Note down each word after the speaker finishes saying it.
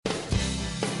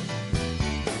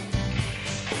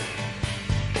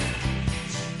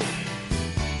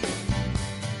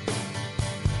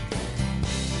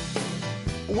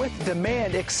with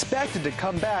demand expected to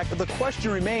come back, the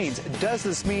question remains, does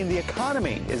this mean the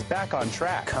economy is back on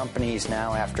track? Companies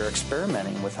now, after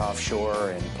experimenting with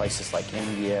offshore in places like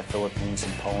India, Philippines,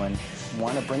 and Poland,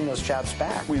 want to bring those jobs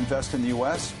back. We invest in the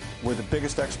U.S. We're the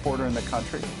biggest exporter in the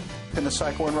country. In the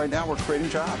cycle we're in right now, we're creating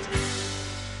jobs.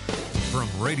 From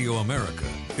Radio America,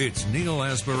 it's Neil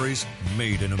Asbury's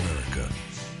Made in America,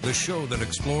 the show that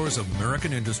explores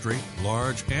American industry,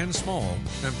 large and small,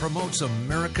 and promotes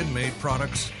American-made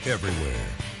products everywhere.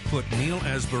 Put Neil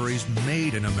Asbury's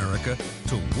Made in America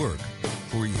to work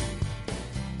for you.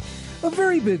 A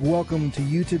very big welcome to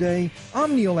you today.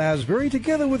 I'm Neil Asbury,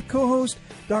 together with co-host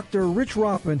Dr. Rich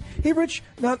Rothman. Hey, Rich,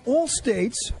 not all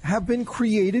states have been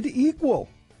created equal.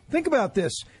 Think about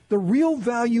this, the real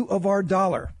value of our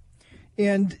dollar.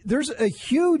 And there's a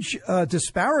huge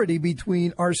disparity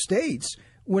between our states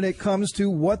when it comes to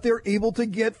what they're able to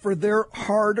get for their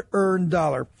hard-earned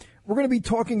dollar. We're going to be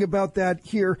talking about that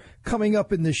here coming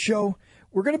up in the show.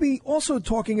 We're going to be also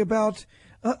talking about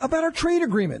our trade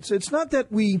agreements. It's not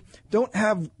that we don't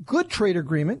have good trade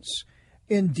agreements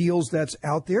and deals that's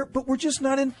out there, but we're just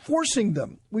not enforcing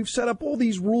them. We've set up all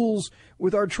these rules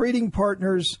with our trading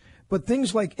partners, but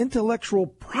things like intellectual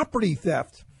property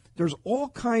theft, there's all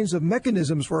kinds of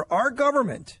mechanisms for our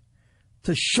government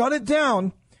to shut it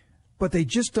down, but they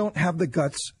just don't have the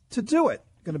guts to do it.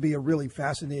 Going to be a really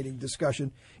fascinating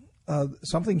discussion.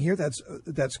 Something here that's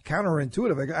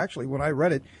counterintuitive. Actually, when I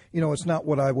read it, it's not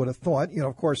what I would have thought.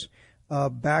 Of course,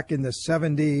 back in the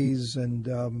 70s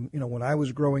and, when I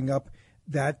was growing up,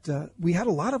 that we had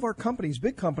a lot of our companies,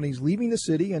 big companies, leaving the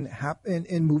city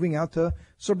and moving out to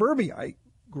suburbia. I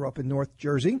grew up in North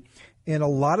Jersey, and a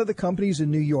lot of the companies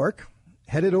in New York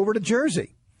headed over to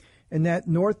Jersey. And that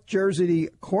North Jersey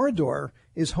corridor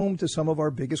is home to some of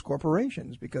our biggest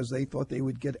corporations because they thought they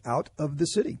would get out of the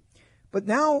city. But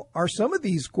now are some of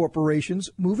these corporations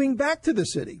moving back to the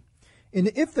city?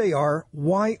 And if they are,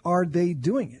 why are they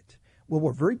doing it? Well,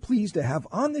 we're very pleased to have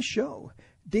on the show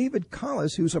David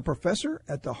Collis, who's a professor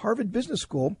at the Harvard Business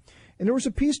School. And there was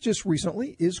a piece just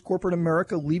recently, Is Corporate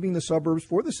America Leaving the Suburbs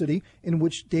for the City?, in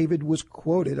which David was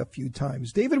quoted a few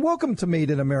times. David, welcome to Made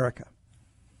in America.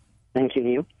 Thank you,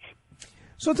 Neil.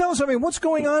 So tell us, what's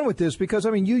going on with this? Because,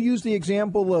 you used the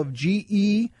example of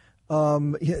GE.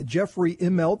 Jeffrey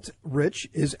Immelt, Rich,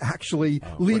 is actually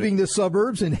leaving the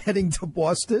suburbs and heading to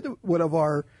Boston, one of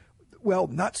our,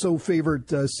 not so favored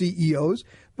CEOs.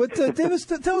 But Davis,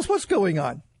 tell us what's going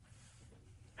on.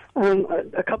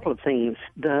 A couple of things.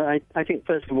 I think,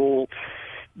 first of all,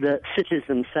 the cities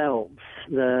themselves,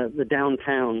 the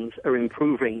downtowns are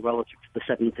improving relative to the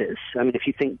 70s. If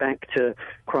you think back to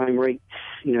crime rates,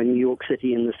 New York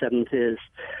City in the 70s,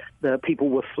 the people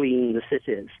were fleeing the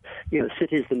cities.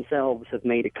 Cities themselves have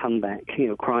made a comeback.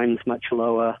 Crime's much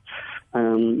lower.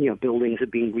 Buildings are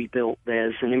being rebuilt.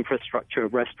 There's an infrastructure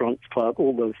of restaurants, clubs,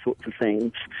 all those sorts of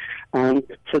things.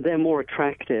 So they're more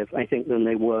attractive, I think, than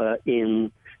they were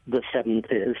in the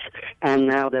 70s, and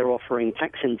now they're offering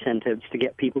tax incentives to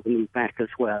get people to move back as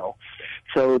well.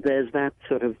 So there's that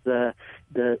sort of the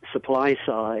supply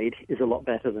side is a lot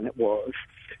better than it was.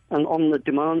 And on the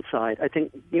demand side, I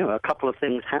think, a couple of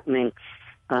things happening.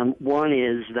 One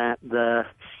is that the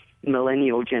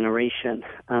millennial generation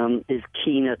is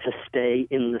keener to stay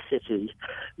in the city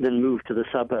than move to the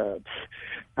suburbs.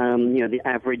 The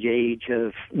average age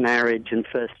of marriage and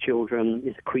first children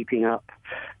is creeping up.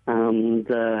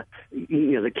 The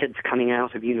kids coming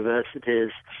out of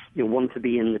universities want to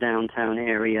be in the downtown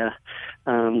area,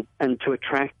 and to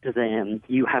attract them,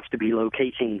 you have to be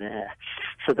locating there.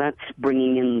 So that's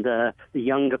bringing in the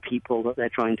younger people that they're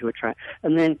trying to attract.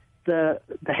 And then the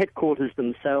headquarters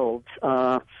themselves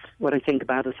are what I think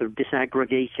about as sort of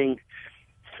disaggregating,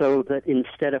 so that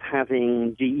instead of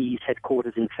having GE's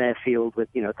headquarters in Fairfield with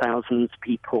thousands of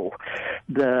people,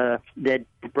 they're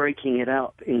breaking it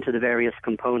up into the various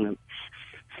components,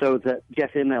 so that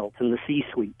Jeff Immelt and the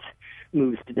C-suite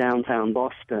moves to downtown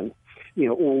Boston.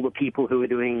 All the people who are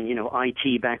doing,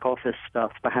 IT back office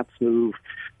stuff perhaps move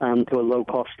to a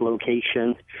low-cost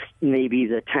location. Maybe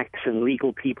the tax and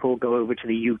legal people go over to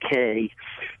the UK.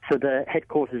 So the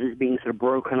headquarters is being sort of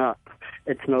broken up.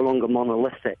 It's no longer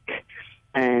monolithic.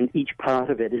 And each part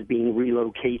of it is being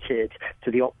relocated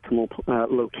to the optimal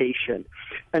location.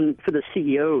 And for the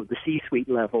CEO, the C-suite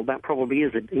level, that probably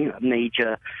is a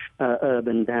major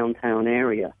urban downtown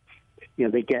area.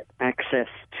 They get access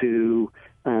to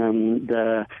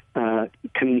the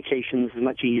communications is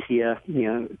much easier,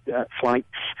 flights,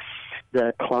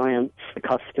 the clients, the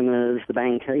customers, the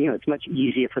banker, it's much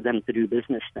easier for them to do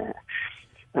business there.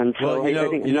 And so I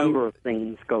think a number of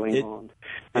things going on,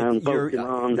 both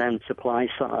demand and supply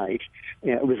side,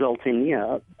 result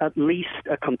in at least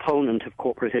a component of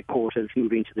corporate headquarters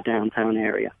moving to the downtown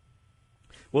area.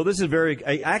 Well, this is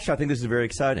I think this is very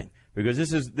exciting because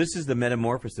this is the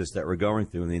metamorphosis that we're going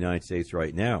through in the United States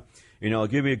right now. I'll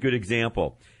give you a good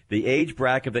example. The age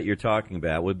bracket that you're talking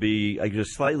about would be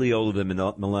just slightly older than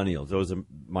millennials. Those are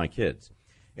my kids.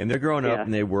 And they're growing up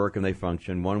and they work and they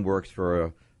function. One works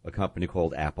for a company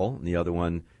called Apple, and the other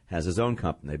one has his own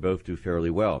company. They both do fairly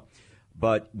well.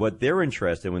 But what they're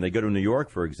interested in, when they go to New York,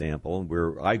 for example,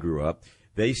 where I grew up,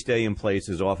 they stay in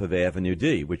places off of Avenue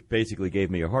D, which basically gave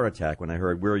me a heart attack when I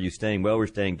heard, where are you staying? Well, we're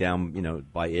staying down,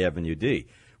 by Avenue D,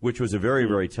 which was a very,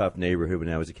 very tough neighborhood when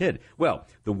I was a kid. Well,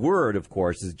 the word, of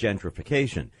course, is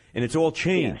gentrification, and it's all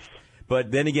changed. Yes.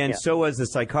 But then again, so is the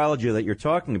psychology that you're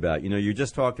talking about. You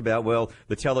just talked about,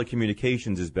 the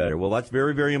telecommunications is better. Well, that's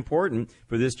very, very important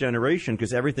for this generation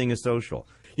because everything is social.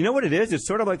 You know what it is? It's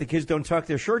sort of like the kids don't tuck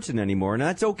their shirts in anymore, and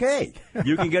that's okay.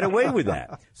 You can get away with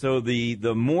that. So the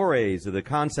mores or the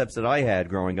concepts that I had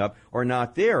growing up are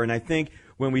not there. And I think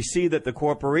when we see that the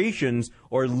corporations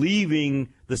are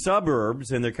leaving the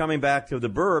suburbs and they're coming back to the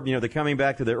they're coming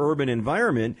back to the urban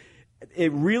environment,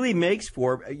 it really makes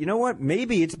for,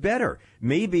 maybe it's better.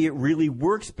 Maybe it really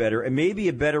works better, and maybe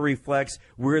it better reflects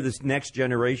where this next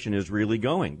generation is really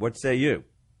going. What say you?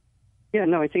 Yeah,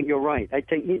 no, I think you're right. I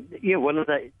think, one of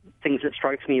the things that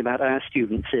strikes me about our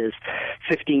students is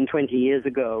 15, 20 years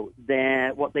ago,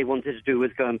 what they wanted to do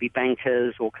was go and be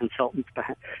bankers or consultants.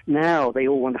 Now they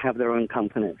all want to have their own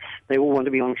companies. They all want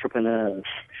to be entrepreneurs.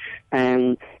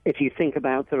 And if you think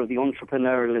about sort of the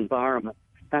entrepreneurial environment,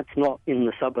 that's not in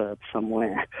the suburbs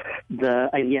somewhere.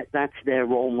 And yet that's their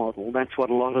role model. That's what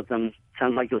a lot of them,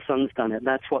 sounds like your son's done it,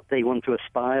 that's what they want to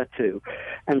aspire to.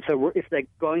 And so if they're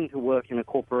going to work in a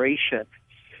corporation,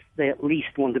 they at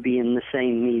least want to be in the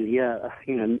same milieu,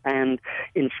 and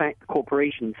in fact,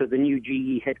 corporations, so the new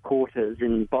GE headquarters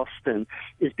in Boston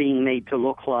is being made to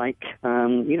look like,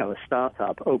 a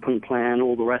startup, open plan,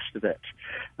 all the rest of it,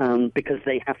 because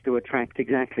they have to attract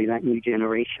exactly that new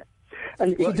generation.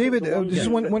 And so, David, just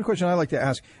one question I'd like to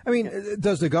ask. I mean,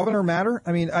 does the governor matter?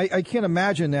 I mean, I can't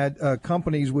imagine that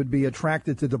companies would be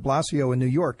attracted to de Blasio in New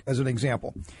York, as an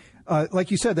example.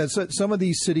 Like you said, that some of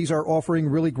these cities are offering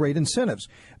really great incentives,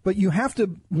 but you have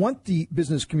to want the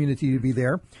business community to be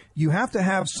there. You have to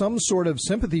have some sort of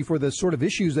sympathy for the sort of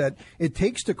issues that it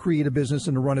takes to create a business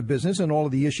and to run a business and all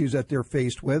of the issues that they're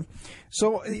faced with.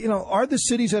 So, are the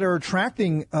cities that are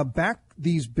attracting back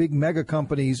these big mega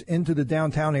companies into the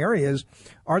downtown areas,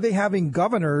 are they having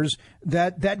governors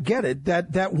that get it,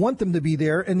 that want them to be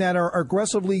there and that are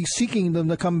aggressively seeking them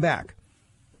to come back?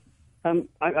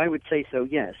 I would say so,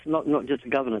 yes. Not just the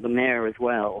governor, the mayor as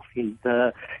well.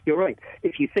 You're right.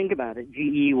 If you think about it,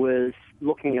 GE was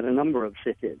looking at a number of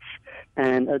cities,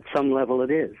 and at some level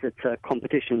it is. It's a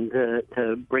competition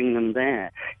to bring them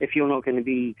there. If you're not going to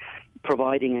be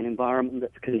providing an environment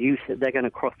that's conducive, they're going to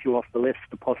cross you off the list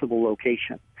of possible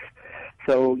locations.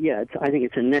 So, I think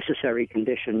it's a necessary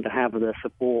condition to have the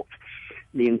support,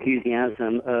 the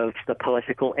enthusiasm of the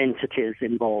political entities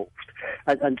involved.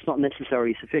 And it's not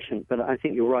necessarily sufficient, but I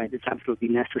think you're right. It's absolutely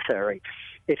necessary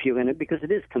if you're in it, because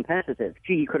it is competitive.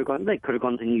 They could have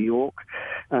gone to New York.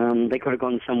 They could have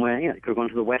gone somewhere. They could have gone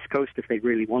to the West Coast if they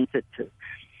really wanted to.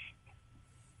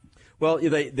 Well,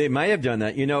 they might have done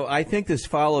that. I think this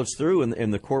follows through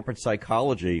in the corporate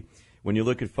psychology. When you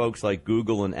look at folks like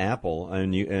Google and Apple,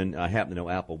 and I happen to know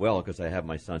Apple well because I have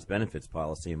my son's benefits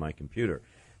policy in my computer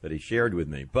that he shared with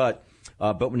me. But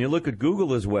when you look at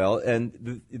Google as well,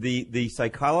 and the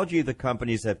psychology of the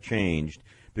companies have changed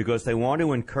because they want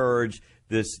to encourage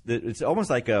this. It's almost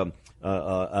like a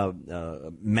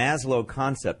Maslow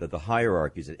concept of the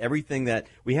hierarchies. Everything that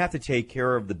we have to take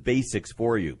care of the basics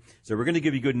for you. So we're going to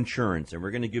give you good insurance, and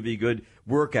we're going to give you a good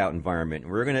workout environment,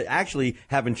 and we're going to actually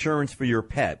have insurance for your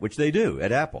pet, which they do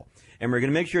at Apple. And we're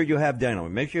going to make sure you have dental,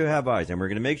 and make sure you have eyes, and we're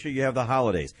going to make sure you have the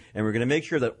holidays, and we're going to make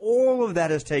sure that all of that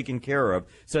is taken care of,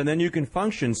 so then you can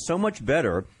function so much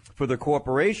better for the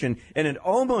corporation. And it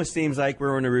almost seems like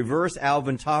we're in a reverse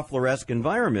Alvin Toffler-esque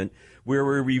environment where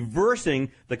we're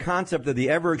reversing the concept of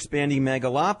the ever-expanding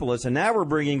megalopolis, and now we're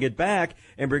bringing it back,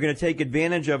 and we're going to take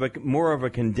advantage of more of a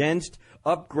condensed,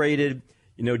 upgraded,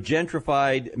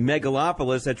 gentrified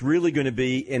megalopolis that's really going to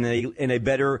be in a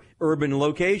better urban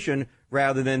location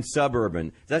rather than suburban.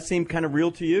 Does that seem kind of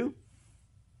real to you?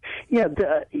 Yeah,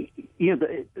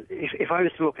 if I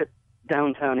was to look at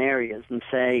downtown areas and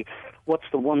say, what's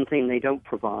the one thing they don't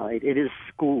provide? It is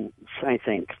schools, I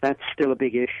think. That's still a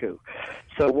big issue.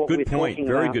 So what we're talking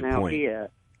about now here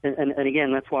And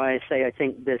again, that's why I say I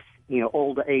think this,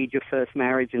 older age of first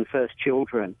marriage and first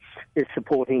children is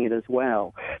supporting it as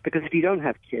well. Because if you don't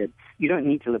have kids, you don't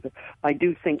need to live. I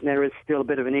do think there is still a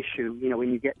bit of an issue,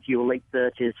 when you get to your late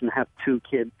 30s and have 2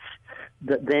 kids,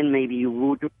 that then maybe you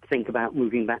would think about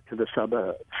moving back to the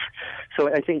suburbs.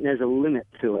 So I think there's a limit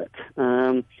to it.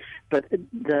 But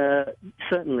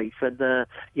certainly for the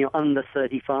under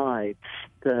 35s,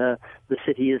 the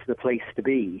city is the place to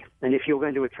be. And if you're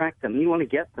going to attract them, you want to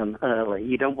get them early.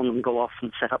 You don't want them to go off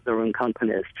and set up their own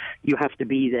companies. You have to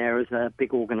be there as a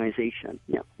big organization.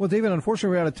 Yeah. Well, David,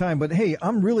 unfortunately, we're out of time. But, hey,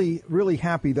 I'm really, really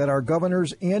happy that our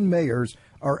governors and mayors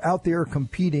are out there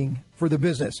competing for the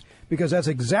business, because that's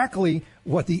exactly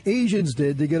what the Asians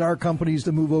did to get our companies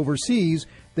to move overseas.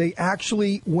 They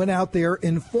actually went out there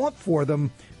and fought for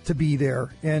them to be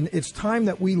there. And it's time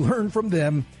that we learn from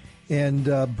them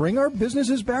and bring our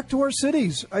businesses back to our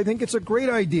cities. I think it's a great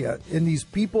idea. And these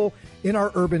people in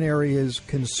our urban areas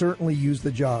can certainly use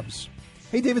the jobs.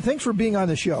 Hey, David, thanks for being on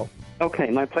the show.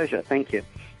 Okay, my pleasure. Thank you.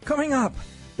 Coming up,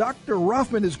 Dr.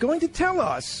 Rothman is going to tell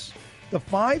us the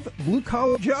 5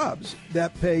 blue-collar jobs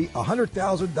that pay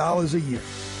 $100,000 a year.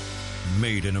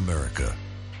 Made in America.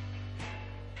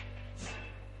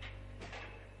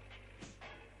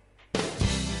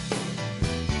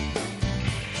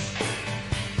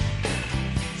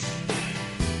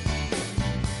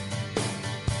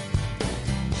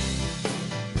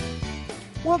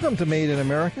 Welcome to Made in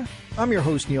America. I'm your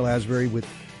host, Neil Asbury, with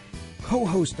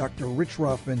co-host Dr. Rich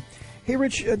Rothman. Hey,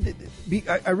 Rich,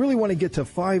 I really want to get to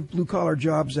 5 blue-collar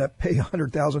jobs that pay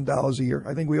 $100,000 a year.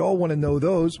 I think we all want to know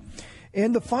those.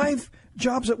 And the 5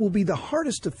 jobs that will be the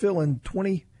hardest to fill in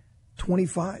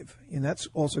 2025. And that's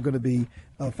also going to be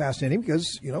fascinating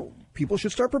because, people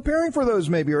should start preparing for those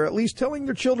maybe, or at least telling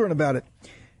their children about it.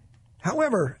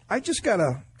 However, I just got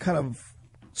to kind of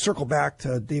circle back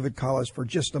to David Collis for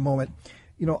just a moment.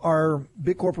 Our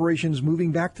big corporations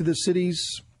moving back to the cities,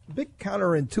 a bit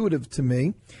counterintuitive to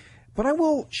me. But I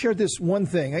will share this one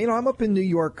thing. I'm up in New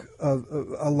York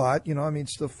a lot.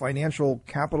 It's the financial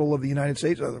capital of the United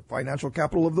States, or the financial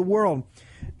capital of the world.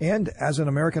 And as an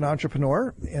American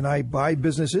entrepreneur, and I buy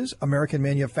businesses, American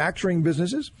manufacturing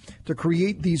businesses, to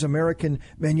create these American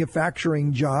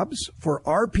manufacturing jobs for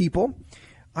our people,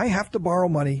 I have to borrow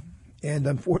money. And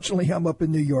unfortunately, I'm up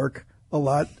in New York a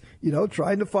lot,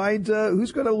 trying to find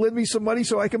who's going to lend me some money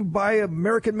so I can buy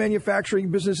American manufacturing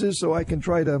businesses so I can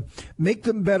try to make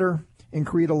them better and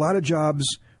create a lot of jobs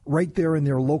right there in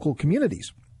their local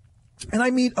communities. And I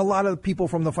meet a lot of people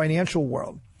from the financial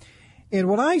world. And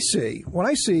what I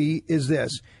see is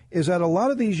that a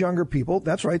lot of these younger people,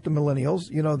 that's right, the millennials,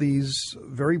 these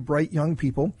very bright young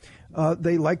people,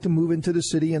 they like to move into the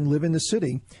city and live in the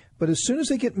city. But as soon as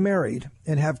they get married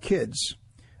and have kids,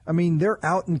 they're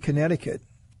out in Connecticut.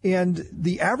 And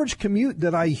the average commute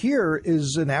that I hear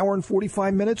is an hour and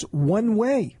 45 minutes one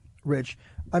way, Rich.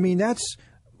 That's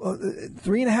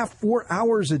 3.5, 4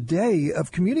 hours a day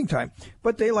of commuting time.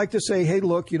 But they like to say, hey,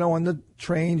 look, on the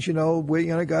trains, we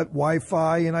got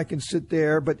Wi-Fi and I can sit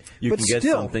there. But you can get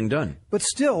something done. But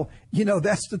still,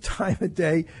 that's the time of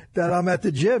day that I'm at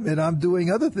the gym and I'm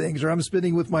doing other things, or I'm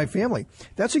spending with my family.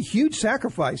 That's a huge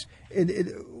sacrifice. And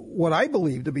what I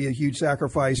believe to be a huge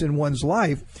sacrifice in one's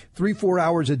life, 3-4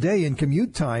 hours a day in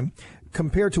commute time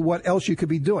compared to what else you could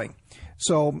be doing.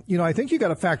 So, I think you got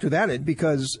to factor that in,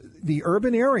 because the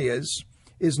urban areas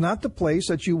is not the place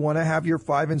that you want to have your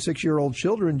 5- and 6-year-old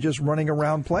children just running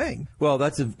around playing. Well,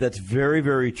 that's very,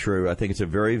 very true. I think it's a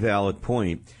very valid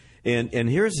point. And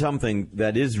here's something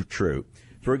that is true,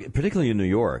 particularly in New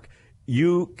York.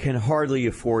 You can hardly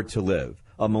afford to live.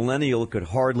 A millennial could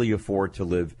hardly afford to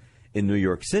live in New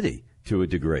York City to a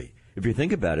degree. If you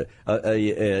think about it,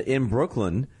 in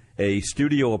Brooklyn, a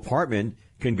studio apartment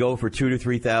can go for $2,000 to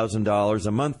 $3,000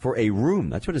 a month for a room.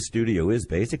 That's what a studio is,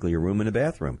 basically, a room and a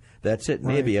bathroom. That's it.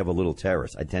 Right. Maybe you have a little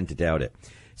terrace. I tend to doubt it.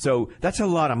 So that's a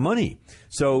lot of money.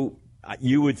 So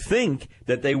you would think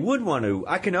that they would want to.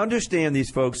 I can understand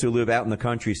these folks who live out in the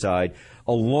countryside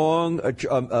along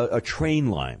a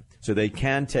train line, so they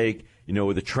can take,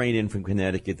 the train in from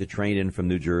Connecticut, the train in from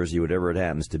New Jersey, whatever it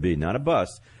happens to be. Not a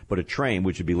bus, but a train,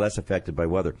 which would be less affected by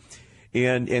weather.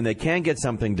 And they can get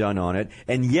something done on it.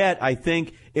 And yet, I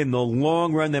think in the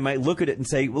long run, they might look at it and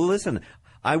say, well, listen,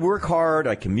 I work hard,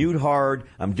 I commute hard,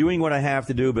 I'm doing what I have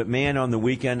to do, but man, on the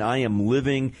weekend, I am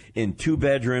living in 2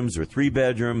 bedrooms or 3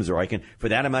 bedrooms, or for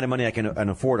that amount of money, I can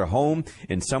afford a home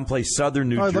in someplace southern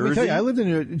New Jersey. Let me tell you, I lived in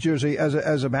New Jersey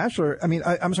as a bachelor. I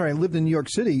lived in New York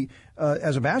City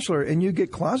as a bachelor, and you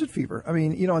get closet fever.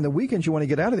 On the weekends, you want to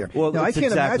get out of there. Well, now, that's I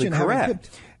can't exactly imagine correct. having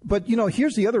kids. But,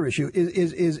 here's the other issue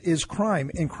is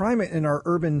crime. And crime in our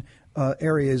urban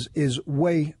areas is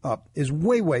way up,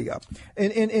 way up.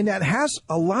 And that has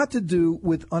a lot to do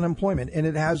with unemployment. And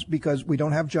it has because we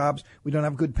don't have jobs. We don't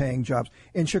have good paying jobs.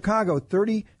 In Chicago,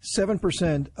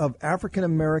 37% of African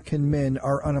American men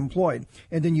are unemployed.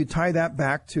 And then you tie that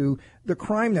back to the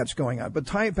crime that's going on, but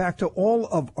tie it back to all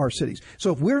of our cities.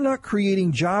 So if we're not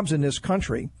creating jobs in this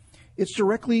country, it's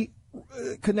directly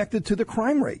connected to the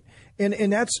crime rate.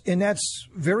 And that's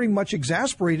very much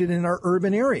exasperated in our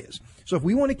urban areas. So if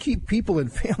we want to keep people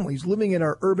and families living in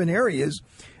our urban areas,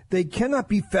 they cannot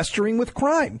be festering with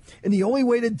crime. And the only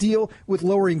way to deal with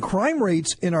lowering crime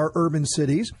rates in our urban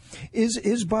cities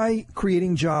is by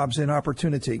creating jobs and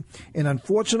opportunity. And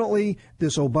unfortunately,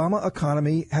 this Obama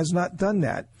economy has not done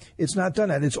that. It's not done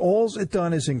that. It's all it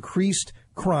done is increased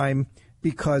crime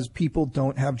because people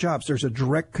don't have jobs. There's a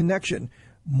direct connection.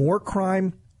 More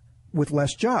crime with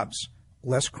less jobs,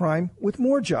 less crime with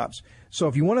more jobs. So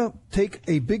if you want to take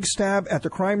a big stab at the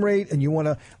crime rate and you want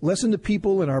to lessen the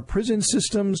people in our prison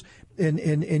systems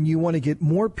and you want to get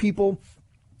more people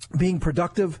being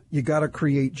productive, you got to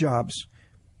create jobs.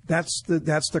 That's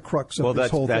the crux of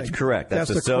this whole thing. That's correct. That's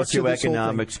the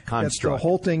socioeconomic construct. That's the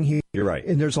whole thing here. You're right.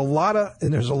 And there's a lot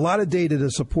of data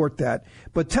to support that.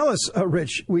 But tell us,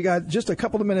 Rich, we got just a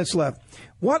couple of minutes left.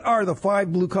 What are the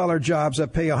 5 blue-collar jobs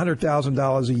that pay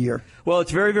 $100,000 a year? Well,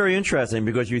 it's very, very interesting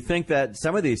because you think that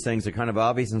some of these things are kind of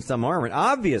obvious and some aren't.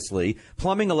 Obviously,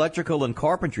 plumbing, electrical, and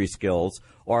carpentry skills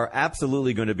are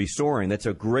absolutely going to be soaring. That's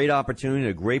a great opportunity,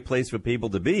 a great place for people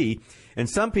to be. And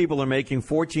some people are making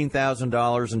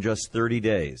 $14,000 in just 30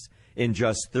 days. In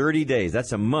just 30 days.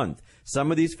 That's a month.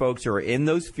 Some of these folks who are in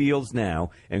those fields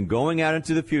now and going out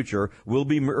into the future will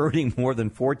be earning more than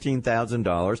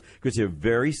 $14,000 because they're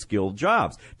very skilled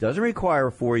jobs. Doesn't require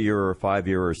a 4-year or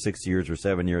 5-year or 6 years or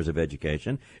 7 years of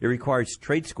education. It requires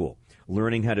trade school,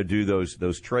 learning how to do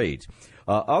those trades.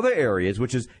 Other areas,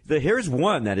 which is here's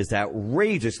one that is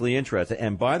outrageously interesting.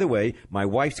 And by the way, my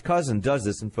wife's cousin does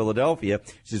this in Philadelphia.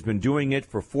 She's been doing it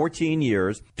for 14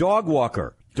 years. Dog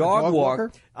walker. Dog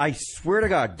walker. I swear to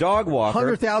God, dog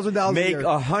walker. $100,000 a year. Make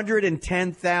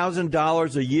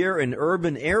 $110,000 a year in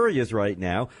urban areas right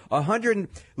now.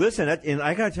 Listen, and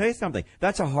I got to tell you something.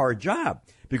 That's a hard job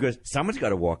because someone's got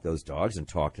to walk those dogs and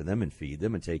talk to them and feed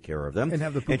them and take care of them. And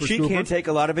have the pooper And she scooper. can't take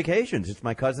a lot of vacations. It's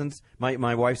my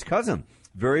wife's cousin.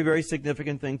 Very, very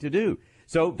significant thing to do.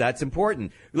 So that's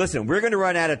important. Listen, we're going to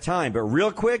run out of time, but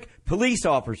real quick, police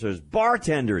officers,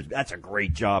 bartenders. That's a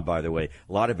great job, by the way.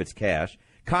 A lot of it's cash.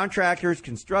 Contractors,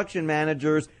 construction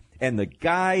managers, and the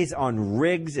guys on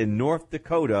rigs in North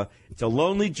Dakota. It's a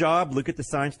lonely job. Look at the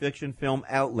science fiction film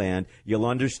Outland. You'll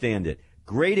understand it.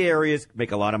 Great areas,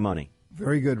 make a lot of money.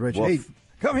 Very good, Rich. Well, hey,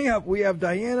 coming up, we have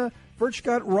Diana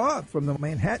Furchtgott-Roth from the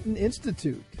Manhattan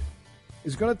Institute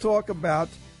is going to talk about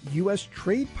U.S.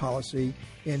 trade policy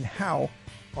and how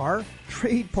our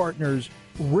trade partners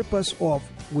rip us off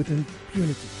with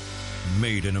impunity.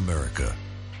 Made in America.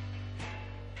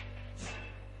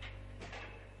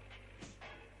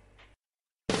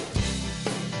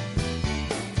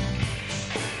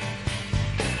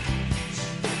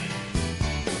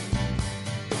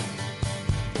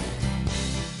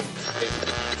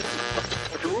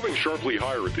 Sharply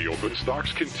higher at the open,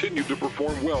 stocks continued to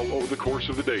perform well over the course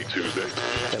of the day Tuesday.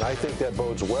 And I think that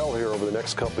bodes well here over the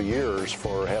next couple of years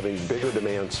for having bigger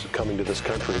demands coming to this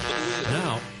country.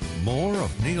 Now, more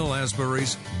of Neil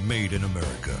Asbury's Made in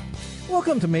America.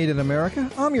 Welcome to Made in America.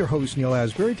 I'm your host, Neil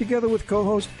Asbury, together with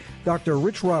co-host Dr.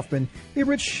 Rich Rothman. Hey,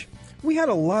 Rich, we had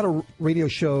a lot of radio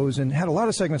shows and had a lot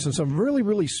of segments and some really,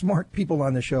 really smart people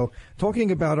on the show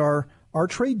talking about our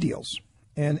trade deals.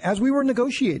 And as we were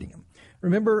negotiating them,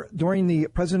 remember, during the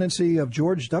presidency of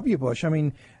George W. Bush, I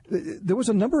mean, there was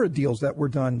a number of deals that were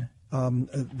done.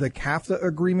 The CAFTA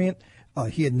agreement,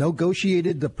 he had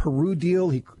negotiated the Peru deal.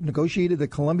 He negotiated the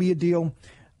Colombia deal.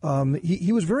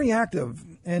 He was very active,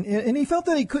 and he felt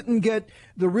that he couldn't get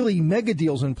the really mega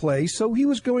deals in place, so he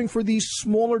was going for these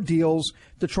smaller deals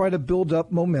to try to build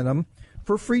up momentum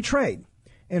for free trade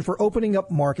and for opening up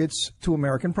markets to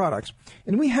American products.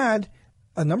 And we had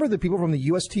a number of the people from the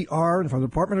USTR and from the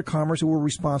Department of Commerce who were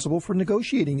responsible for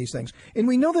negotiating these things. And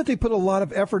we know that they put a lot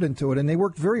of effort into it, and they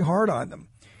worked very hard on them.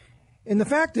 And the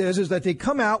fact is that they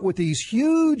come out with these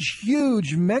huge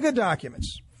mega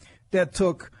documents that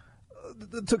took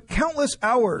countless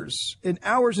hours and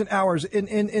hours and hours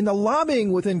in the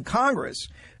lobbying within Congress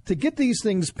to get these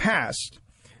things passed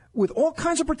with all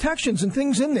kinds of protections and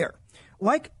things in there,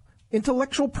 like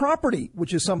intellectual property,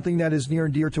 which is something that is near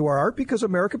and dear to our heart because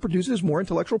America produces more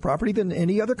intellectual property than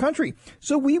any other country.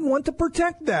 So we want to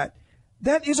protect that.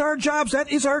 That is our jobs. That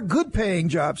is our good paying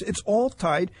jobs. It's all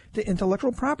tied to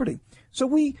intellectual property. So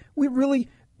we really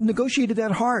negotiated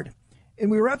that hard. And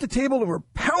we were at the table and we're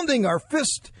pounding our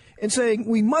fist and saying,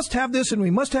 we must have this and we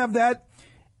must have that.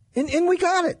 And we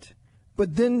got it.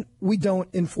 But then we don't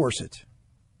enforce it.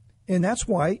 And that's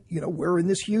why, we're in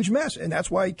this huge mess. And that's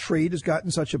why trade has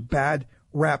gotten such a bad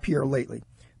rap here lately.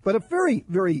 But a very,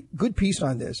 very good piece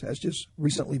on this has just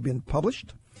recently been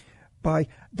published by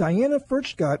Diana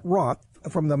Furchtgott-Roth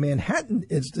from the Manhattan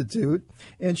Institute.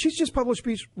 And she's just published a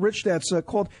piece, Rich, that's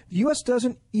called "The U.S.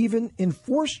 Doesn't Even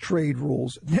Enforce Trade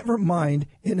Rules, Never Mind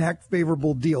Enact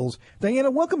Favorable Deals."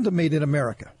 Diana, welcome to Made in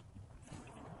America.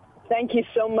 Thank you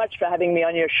so much for having me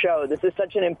on your show. This is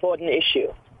such an important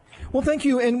issue. Well, thank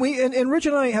you. And and Rich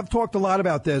and I have talked a lot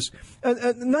about this,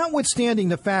 notwithstanding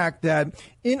the fact that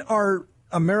in our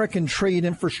American trade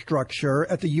infrastructure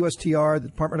at the USTR, the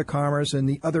Department of Commerce, and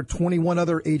the other 21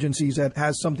 other agencies that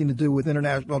has something to do with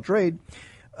international trade,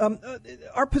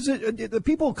 the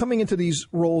people coming into these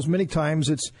roles, many times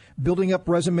it's building up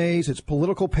resumes, it's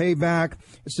political payback,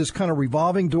 it's this kind of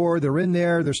revolving door. They're in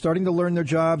there, they're starting to learn their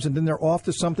jobs, and then they're off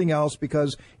to something else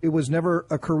because it was never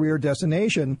a career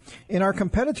destination. And our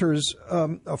competitors,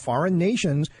 foreign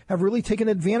nations, have really taken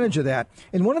advantage of that.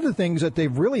 And one of the things that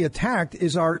they've really attacked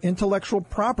is our intellectual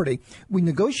property. We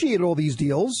negotiate all these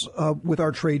deals with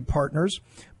our trade partners,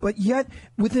 but yet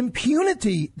with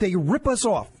impunity, they rip us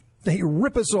off. They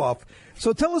rip us off.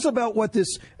 So tell us about what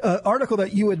this article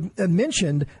that you had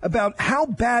mentioned about how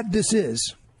bad this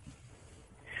is.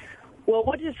 Well,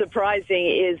 what is surprising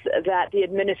is that the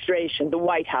administration, the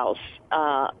White House,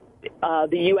 the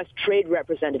U.S. Trade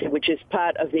Representative, which is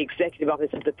part of the Executive Office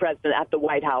of the President at the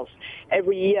White House,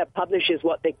 every year publishes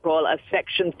what they call a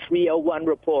Section 301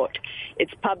 report.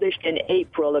 It's published in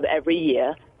April of every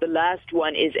year. The last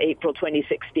one is April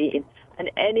 2016. And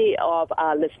any of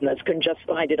our listeners can just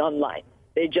find it online.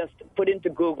 They just put into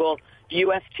Google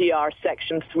USTR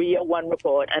Section 301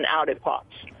 report, and out it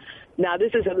pops. Now,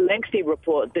 this is a lengthy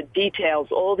report that details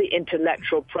all the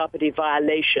intellectual property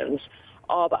violations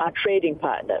of our trading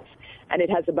partners. And it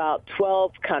has about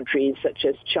 12 countries, such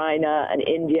as China and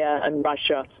India and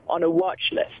Russia, on a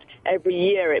watch list. Every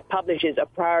year it publishes a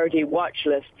priority watch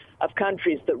list of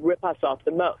countries that rip us off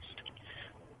the most.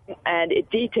 And it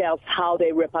details how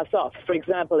they rip us off. For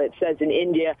example, it says in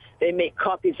India, they make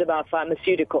copies of our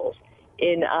pharmaceuticals.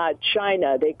 In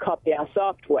China, they copy our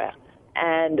software,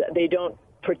 and they don't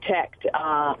protect,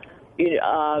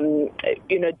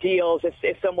 deals.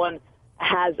 If someone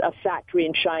has a factory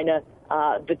in China,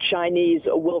 the Chinese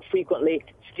will frequently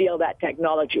steal that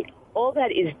technology. All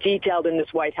that is detailed in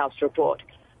this White House report.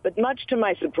 But much to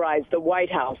my surprise, the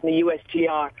White House and the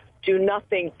USTR do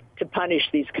nothing to punish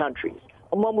these countries.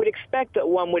 And one would expect that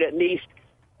one would at least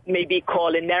maybe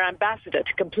call in their ambassador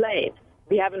to complain.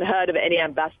 We haven't heard of any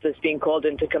ambassadors being called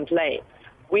in to complain.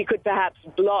 We could perhaps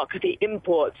block the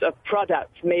imports of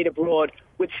products made abroad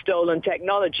with stolen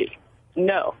technology.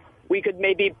 No. We could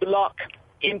maybe block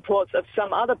imports of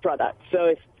some other products. So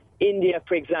if India,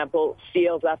 for example,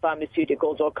 steals our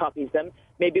pharmaceuticals or copies them,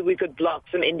 maybe we could block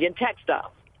some Indian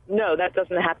textiles. No, that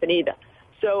doesn't happen either.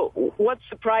 So what's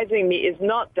surprising me is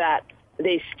not that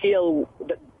they steal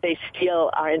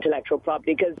our intellectual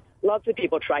property, because lots of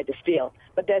people try to steal,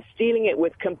 but they're stealing it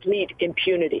with complete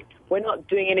impunity. We're not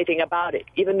doing anything about it,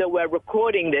 even though we're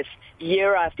recording this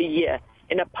year after year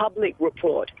in a public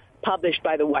report published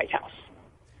by the White House.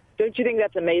 Don't you think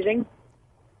that's amazing?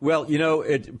 Well,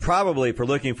 it probably, if we're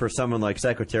looking for someone like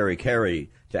Secretary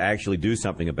Kerry to actually do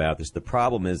something about this, the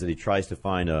problem is that he tries to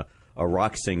find a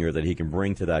rock singer that he can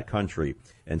bring to that country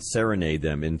and serenade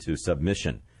them into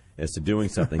submission as to doing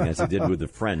something, as he did with the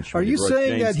French. Are you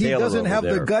saying James that he Taylor doesn't have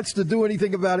there. the guts to do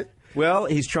anything about it? Well,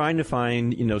 he's trying to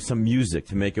find, some music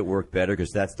to make it work better,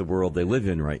 because that's the world they live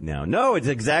in right now. No, it's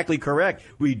exactly correct.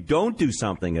 We don't do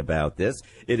something about this.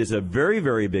 It is a very,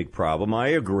 very big problem. I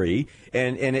agree.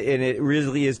 And it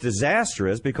really is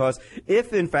disastrous, because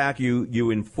if, in fact,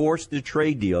 you enforce the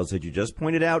trade deals that you just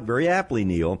pointed out very aptly,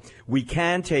 Neil, we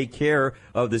can take care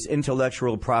of this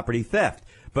intellectual property theft.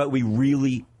 But we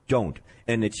really don't.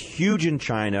 And it's huge in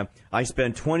China. I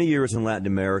spent 20 years in Latin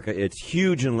America. It's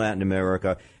huge in Latin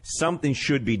America. Something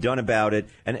should be done about it.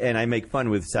 And I make fun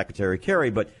with Secretary Kerry,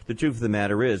 but the truth of the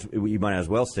matter is we might as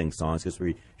well sing songs, because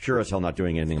we sure as hell not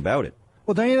doing anything about it.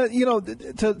 Well, Diana,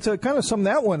 to kind of sum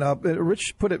that one up,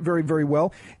 Rich put it very, very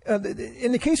well.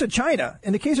 In the case of China,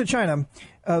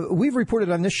 we've reported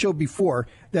on this show before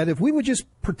that if we would just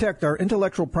protect our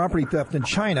intellectual property theft in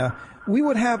China, we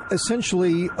would have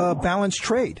essentially a balanced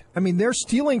trade. I mean, they're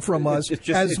stealing from us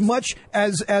as much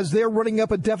as they're running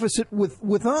up a deficit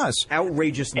with us.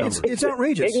 Outrageous numbers. It's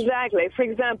outrageous. Exactly. For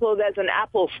example, there's an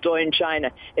Apple store in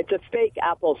China. It's a fake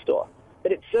Apple store.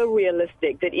 but it's so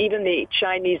realistic that even the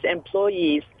Chinese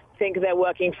employees think they're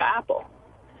working for Apple.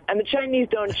 And the Chinese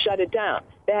don't shut it down.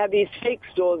 They have these fake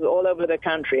stores all over the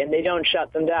country, and they don't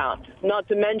shut them down. Not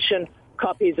to mention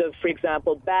copies of, for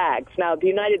example, bags. Now, the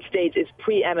United States is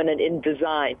preeminent in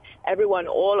design. Everyone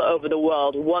all over the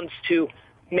world wants to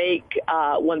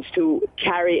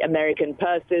carry American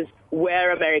purses,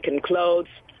 wear American clothes,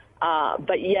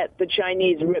 but yet the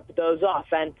Chinese rip those off.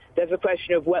 And there's a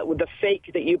question of what with the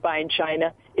fake that you buy in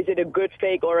China, is it a good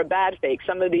fake or a bad fake?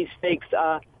 Some of these fakes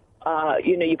are,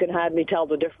 you can hardly tell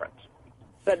the difference.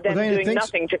 But then doing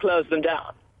nothing to close them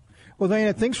down. Well,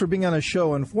 Diana, thanks for being on the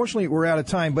show. Unfortunately, we're out of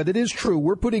time, but it is true.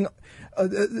 We're putting,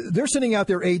 they're sending out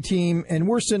their A team, and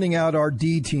we're sending out our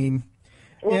D team.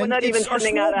 Well, and we're not even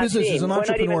sending out our businesses team. and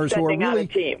entrepreneurs who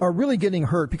are really getting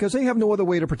hurt because they have no other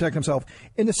way to protect themselves.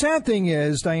 And the sad thing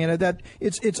is, Diana, that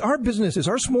it's our businesses,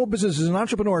 our small businesses and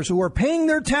entrepreneurs who are paying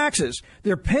their taxes.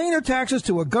 They're paying their taxes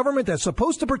to a government that's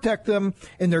supposed to protect them,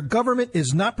 and their government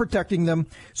is not protecting them.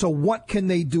 So what can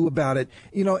they do about it?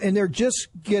 And they're just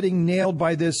getting nailed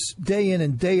by this day in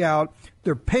and day out.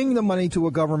 They're paying the money to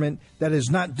a government that is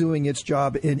not doing its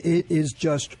job, and it is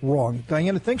just wrong.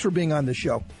 Diana, thanks for being on the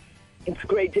show. It's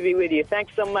great to be with you.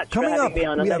 Thanks so much for having me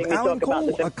on and letting me talk about this.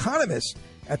 Alan Cole, economist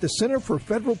at the Center for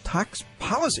Federal Tax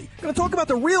Policy. Going to talk about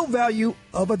the real value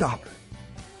of a dollar.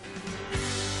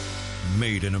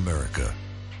 Made in America.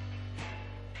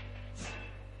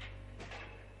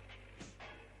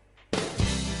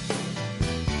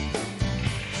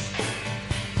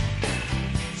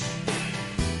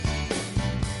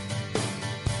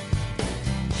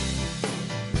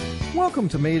 Welcome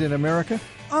to Made in America.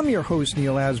 I'm your host,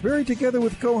 Neil Asbury, together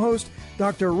with co-host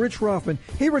Dr. Rich Rothman.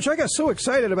 Hey, Rich, I got so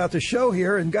excited about the show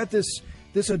here and got this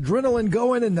adrenaline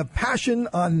going and the passion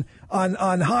on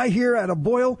high here at a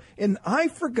boil. And I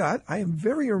forgot, I am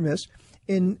very remiss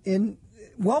in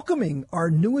welcoming our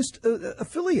newest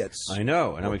affiliates. I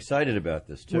know, and I'm excited about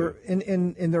this, too.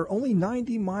 And they're only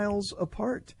 90 miles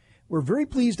apart. We're very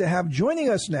pleased to have joining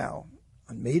us now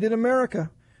on Made in America,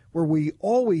 where we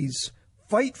always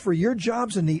fight for your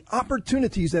jobs and the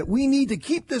opportunities that we need to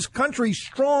keep this country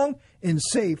strong and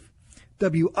safe.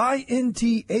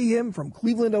 WINT-AM from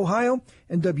Cleveland, Ohio,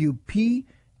 and WPSE-AM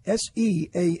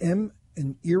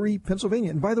in Erie, Pennsylvania.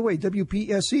 And by the way,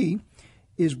 WPSE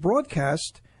is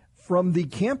broadcast from the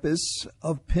campus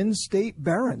of Penn State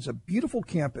Barron's, a beautiful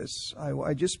campus.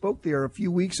 I just spoke there a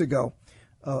few weeks ago.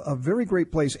 A very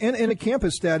great place, and a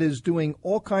campus that is doing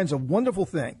all kinds of wonderful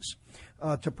things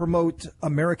to promote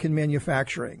American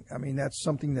manufacturing. I mean, that's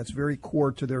something that's very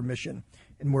core to their mission,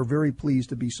 and we're very pleased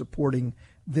to be supporting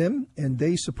them and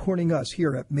they supporting us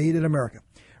here at Made in America.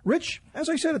 Rich, as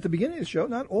I said at the beginning of the show,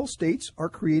 not all states are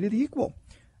created equal.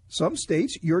 Some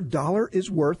states, your dollar is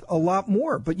worth a lot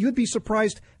more, but you'd be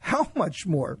surprised how much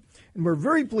more. And we're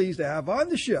very pleased to have on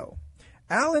the show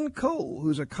Alan Cole,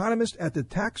 who's economist at the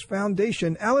Tax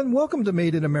Foundation. Alan, welcome to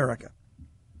Made in America.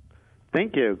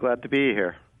 Thank you. Glad to be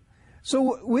here.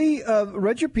 So we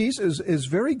read your piece. Is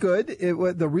very good.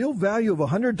 The real value of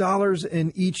 $100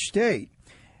 in each state.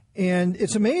 And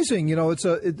it's amazing.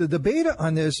 The debate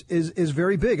on this is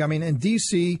very big. I mean, in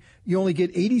D.C., you only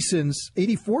get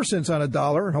 84 cents on a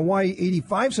dollar. In Hawaii,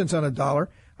 85 cents on a dollar.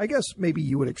 I guess maybe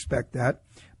you would expect that.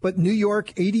 But New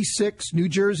York, 86, New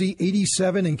Jersey,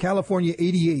 87, and California,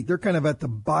 88. They're kind of at the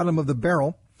bottom of the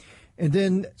barrel. And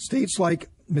then states like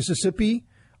Mississippi,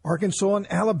 Arkansas,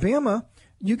 and Alabama,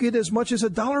 you get as much as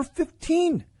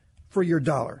 $1.15 for your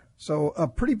dollar. So a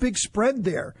pretty big spread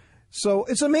there. So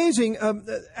it's amazing.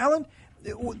 Alan,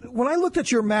 when I looked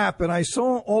at your map and I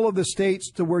saw all of the states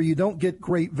to where you don't get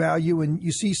great value and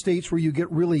you see states where you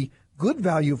get really good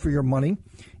value for your money,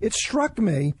 it struck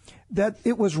me that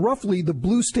it was roughly the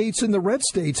blue states and the red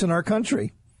states in our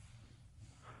country.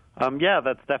 Yeah,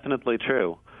 that's definitely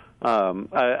true.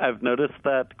 I've noticed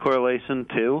that correlation,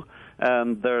 too,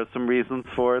 and there are some reasons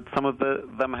for it. Some of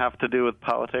them have to do with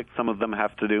politics. Some of them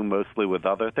have to do mostly with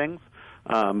other things.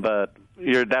 But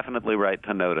you're definitely right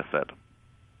to notice it.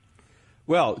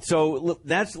 Well, so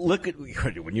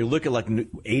when you look at like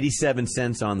 87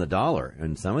 cents on the dollar,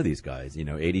 and some of these guys,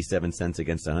 87 cents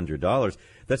against $100,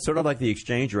 that's sort of like the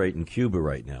exchange rate in Cuba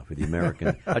right now for the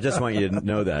American. I just want you to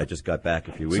know that. I just got back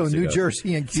a few weeks ago. So New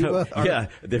Jersey and Cuba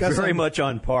they're very much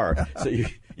on par. So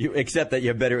you accept that you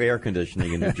have better air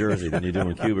conditioning in New Jersey than you do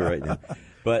in Cuba right now.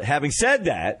 But having said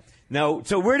that, now,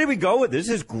 so where do we go with this?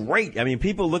 This is great. I mean,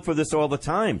 people look for this all the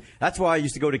time. That's why I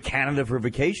used to go to Canada for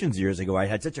vacations years ago. I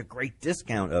had such a great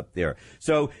discount up there.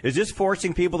 So is this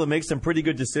forcing people to make some pretty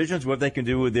good decisions, what they can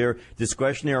do with their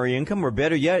discretionary income, or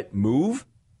better yet, move?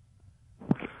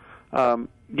 Yeah,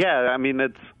 I mean,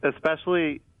 it's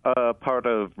especially a part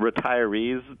of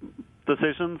retirees'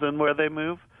 decisions and where they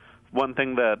move. One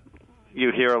thing that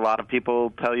you hear a lot of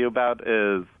people tell you about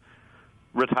is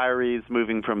retirees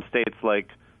moving from states like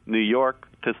New York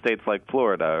to states like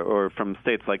Florida, or from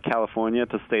states like California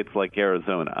to states like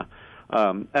Arizona.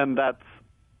 And that's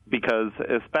because,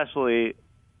 especially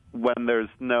when there's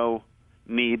no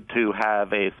need to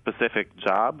have a specific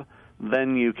job,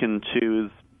 then you can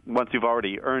choose, once you've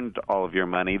already earned all of your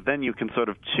money, then you can sort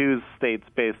of choose states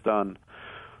based on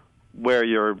where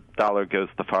your dollar goes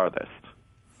the farthest.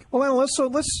 Well, Alan,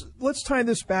 let's tie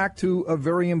this back to a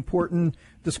very important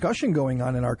discussion going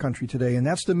on in our country today, and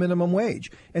that's the minimum wage.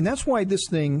 And that's why this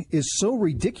thing is so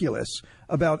ridiculous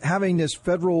about having this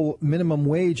federal minimum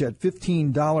wage at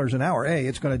 $15 an hour.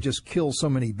 It's going to just kill so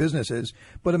many businesses.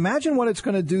 But imagine what it's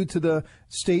going to do to the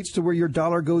states to where your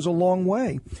dollar goes a long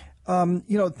way.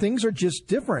 Things are just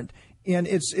different. And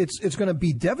it's going to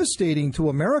be devastating to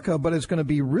America, but it's going to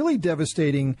be really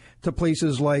devastating to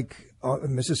places like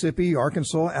Mississippi,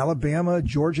 Arkansas, Alabama,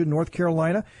 Georgia, North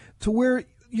Carolina, to where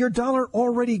your dollar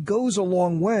already goes a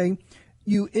long way.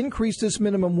 You increase this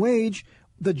minimum wage,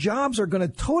 the jobs are going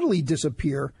to totally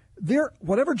disappear.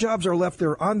 Whatever jobs are left,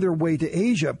 they're on their way to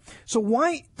Asia. So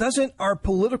why doesn't our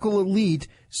political elite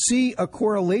see a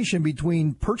correlation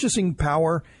between purchasing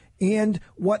power and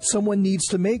what someone needs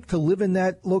to make to live in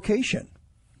that location?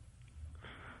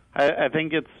 I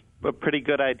think it's a pretty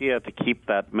good idea to keep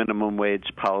that minimum wage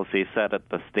policy set at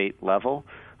the state level,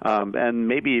 and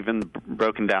maybe even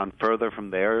broken down further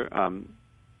from there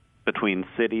between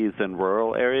cities and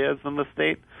rural areas in the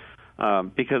state,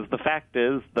 because the fact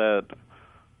is that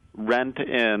rent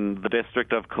in the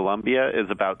District of Columbia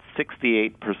is about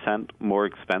 68% more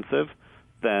expensive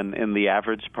than in the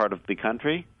average part of the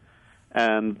country.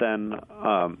 And then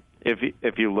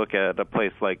if you look at a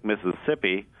place like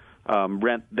Mississippi,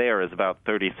 rent there is about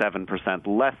 37%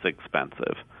 less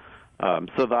expensive.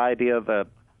 So the idea that,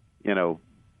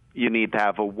 you need to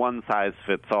have a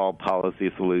one-size-fits-all policy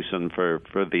solution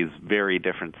for these very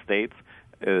different states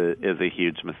is a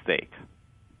huge mistake.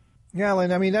 Yeah,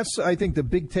 Alan, I think the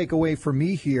big takeaway for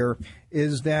me here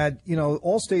is that,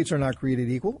 all states are not created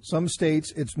equal. Some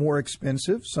states it's more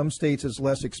expensive. Some states it's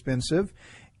less expensive.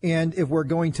 And if we're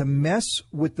going to mess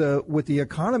with the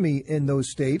economy in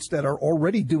those states that are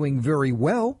already doing very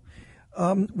well,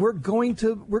 we're going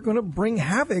to bring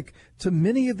havoc to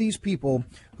many of these people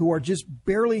who are just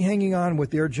barely hanging on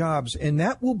with their jobs. And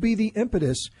that will be the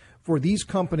impetus for these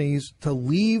companies to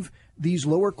leave these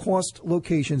lower cost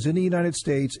locations in the United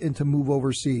States and to move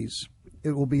overseas.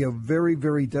 It will be a very,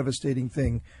 very devastating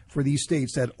thing for these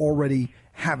states that already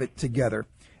have it together.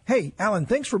 Hey, Alan,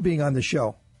 thanks for being on the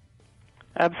show.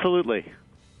 Absolutely.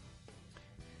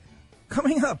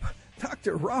 Coming up,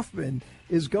 Dr. Rothman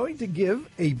is going to give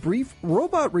a brief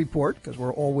robot report, because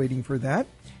we're all waiting for that,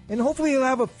 and hopefully he'll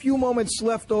have a few moments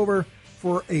left over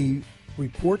for a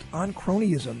report on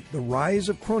cronyism, the rise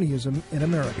of cronyism in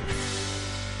America.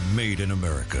 Made in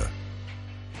America.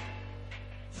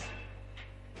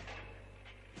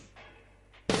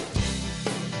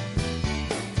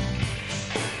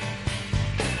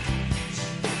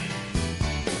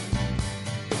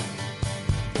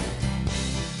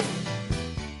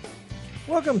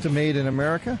 Welcome to Made in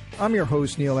America. I'm your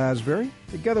host, Neil Asbury,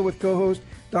 together with co-host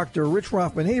Dr. Rich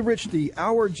Rothman. Hey, Rich, the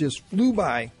hour just flew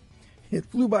by. It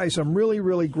flew by. Some really,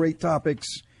 really great topics,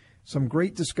 some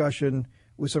great discussion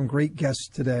with some great guests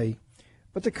today.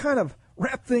 But to kind of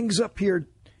wrap things up here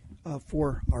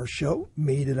for our show,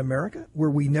 Made in America, where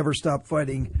we never stop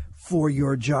fighting for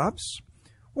your jobs,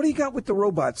 what do you got with the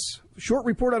robots? Short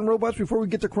report on robots before we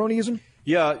get to cronyism?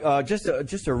 Yeah, just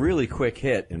a really quick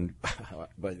hit, and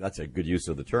but that's a good use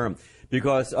of the term,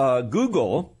 because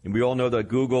Google, and we all know that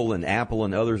Google and Apple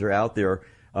and others are out there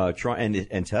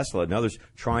and Tesla and others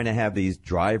trying to have these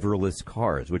driverless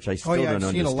cars, which I still don't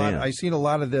understand. I've seen a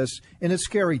lot of this, and it's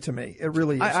scary to me. It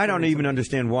really is. I don't even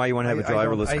understand why you want to have a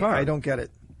driverless car. I don't get it.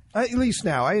 At least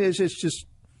now. It's just,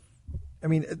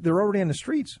 they're already on the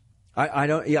streets. I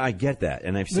don't. Yeah, I get that,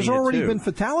 and I've seen it too. There's already been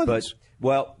fatalities.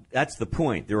 Well, that's the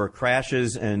point. There are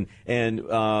crashes, and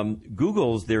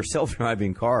Google's, their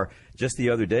self-driving car, just the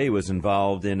other day was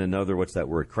involved in another,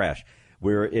 crash,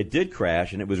 where it did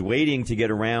crash, and it was waiting to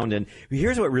get around. And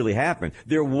here's what really happened.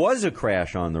 There was a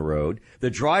crash on the road.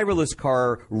 The driverless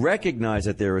car recognized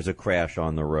that there was a crash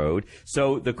on the road.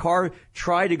 So the car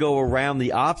tried to go around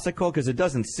the obstacle, because it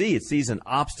doesn't see. It sees an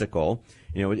obstacle.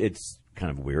 It's kind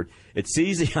of weird. It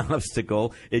sees the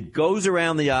obstacle, it goes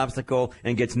around the obstacle,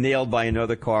 and gets nailed by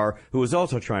another car who is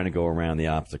also trying to go around the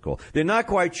obstacle. They're not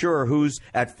quite sure who's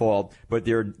at fault, but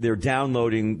they're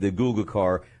downloading the Google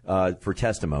car for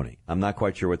testimony. I'm not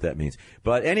quite sure what that means.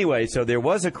 But anyway, so there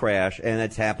was a crash, and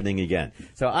it's happening again.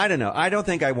 So I don't know. I don't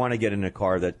think I want to get in a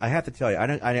car that, I have to tell you,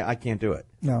 I can't do it.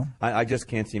 No. I just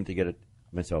can't seem to get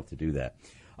myself to do that.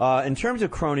 In terms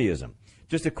of cronyism,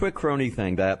 just a quick crony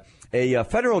thing that a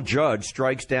federal judge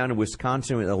strikes down a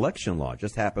Wisconsin election law.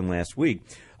 Just happened last week.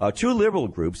 Two liberal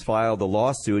groups filed a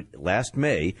lawsuit last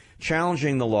May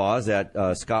challenging the laws that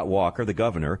Scott Walker, the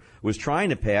governor, was trying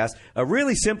to pass. A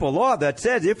really simple law that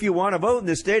says if you want to vote in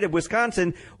the state of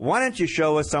Wisconsin, why don't you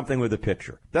show us something with a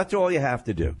picture? That's all you have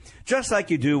to do. Just like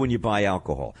you do when you buy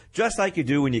alcohol. Just like you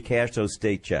do when you cash those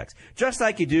state checks. Just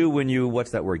like you do when you,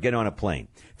 get on a plane.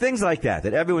 Things like that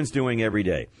everyone's doing every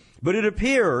day. But it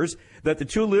appears that the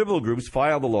two liberal groups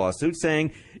filed a lawsuit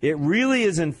saying it really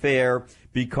isn't fair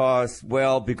because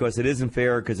it isn't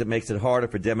fair because it makes it harder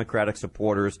for Democratic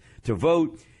supporters to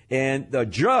vote. And the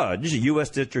judge, U.S.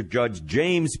 District Judge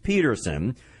James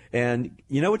Peterson, and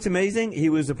you know what's amazing? He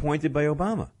was appointed by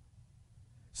Obama.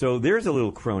 So there's a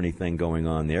little crony thing going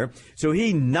on there. So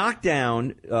he knocked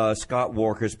down Scott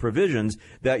Walker's provisions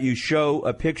that you show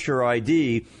a picture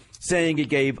ID, saying it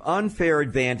gave unfair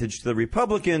advantage to the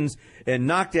Republicans and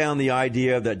knocked down the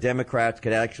idea that Democrats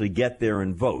could actually get there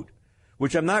and vote,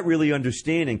 which I'm not really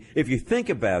understanding. If you think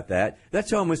about that,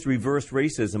 that's almost reverse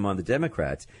racism on the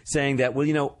Democrats, saying that,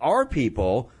 our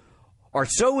people are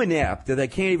so inept that they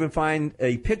can't even find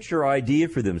a picture ID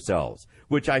for themselves,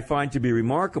 which I find to be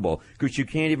remarkable because you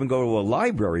can't even go to a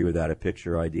library without a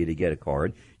picture ID to get a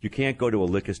card. You can't go to a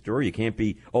liquor store. You can't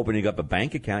be opening up a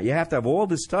bank account. You have to have all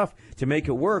this stuff to make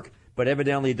it work, but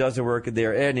evidently it doesn't work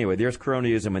there. Anyway, there's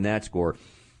cronyism in that score.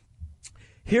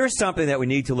 Here's something that we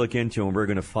need to look into and we're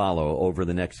going to follow over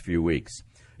the next few weeks.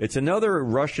 It's another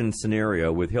Russian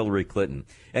scenario with Hillary Clinton.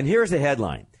 And here's the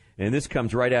headline, and this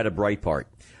comes right out of Breitbart.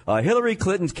 Hillary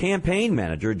Clinton's campaign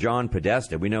manager, John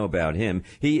Podesta, we know about him.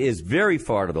 He is very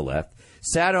far to the left,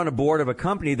 sat on a board of a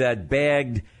company that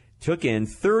took in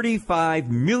 $35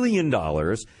 million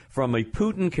from a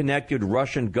Putin-connected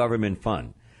Russian government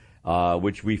fund,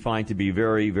 which we find to be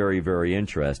very, very, very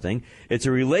interesting. It's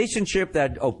a relationship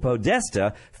that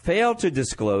Podesta failed to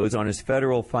disclose on his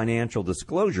federal financial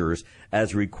disclosures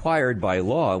as required by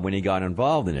law when he got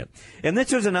involved in it. And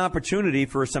this was an opportunity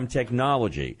for some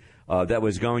technology that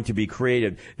was going to be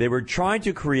created. They were trying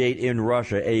to create in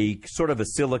Russia a sort of a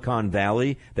Silicon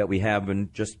Valley that we have in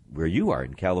just where you are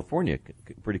in California,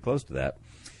 pretty close to that.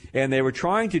 And they were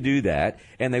trying to do that,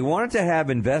 and they wanted to have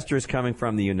investors coming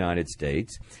from the United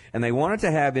States, and they wanted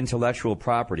to have intellectual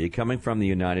property coming from the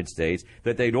United States,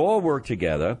 that they'd all work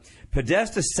together.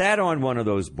 Podesta sat on one of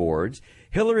those boards.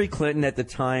 Hillary Clinton at the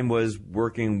time was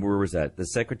working, where was that? The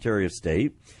Secretary of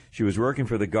State. She was working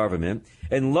for the government.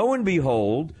 And lo and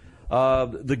behold,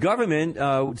 the government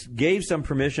gave some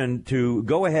permission to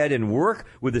go ahead and work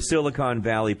with the Silicon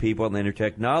Valley people and their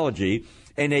technology,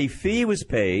 and a fee was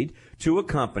paid to a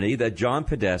company that John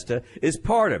Podesta is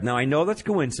part of. Now, I know that's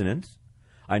coincidence.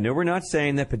 I know we're not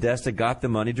saying that Podesta got the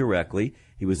money directly.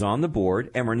 He was on the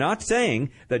board, and we're not saying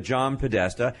that John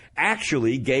Podesta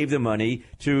actually gave the money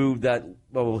to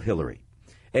Hillary.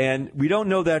 And we don't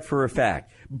know that for a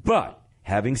fact. But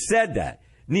having said that,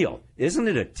 Neil, isn't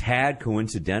it a tad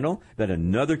coincidental that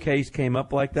another case came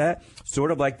up like that? Sort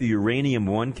of like the Uranium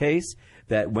One case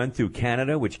that went through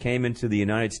Canada, which came into the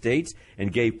United States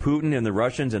and gave Putin and the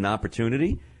Russians an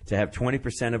opportunity to have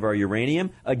 20% of our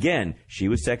uranium. Again, she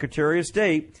was Secretary of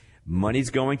State. Money's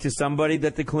going to somebody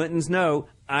that the Clintons know.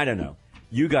 I don't know.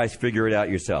 You guys figure it out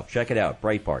yourself. Check it out.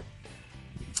 Breitbart.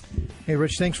 Hey,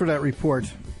 Rich, thanks for that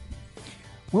report.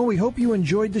 Well, we hope you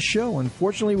enjoyed the show.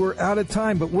 Unfortunately, we're out of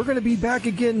time, but we're going to be back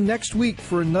again next week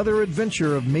for another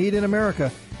adventure of Made in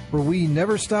America, where we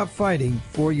never stop fighting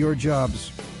for your jobs.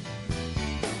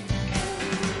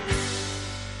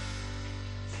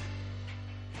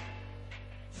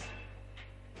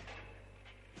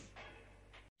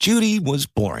 Judy was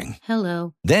boring.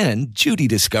 Hello. Then Judy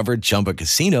discovered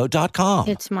ChumbaCasino.com.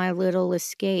 It's my little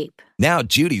escape. Now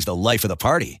Judy's the life of the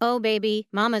party. Oh, baby,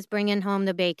 mama's bringing home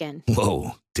the bacon.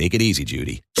 Whoa, take it easy,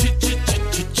 Judy.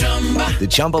 The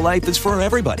Chumba life is for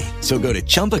everybody. So go to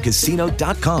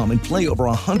ChumbaCasino.com and play over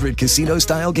 100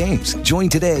 casino-style games. Join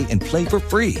today and play for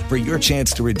free for your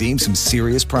chance to redeem some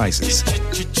serious prizes.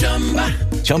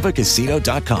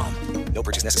 ChumbaCasino.com. No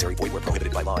purchase necessary. Void where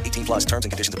prohibited by law. 18+ terms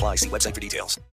and conditions apply. See website for details.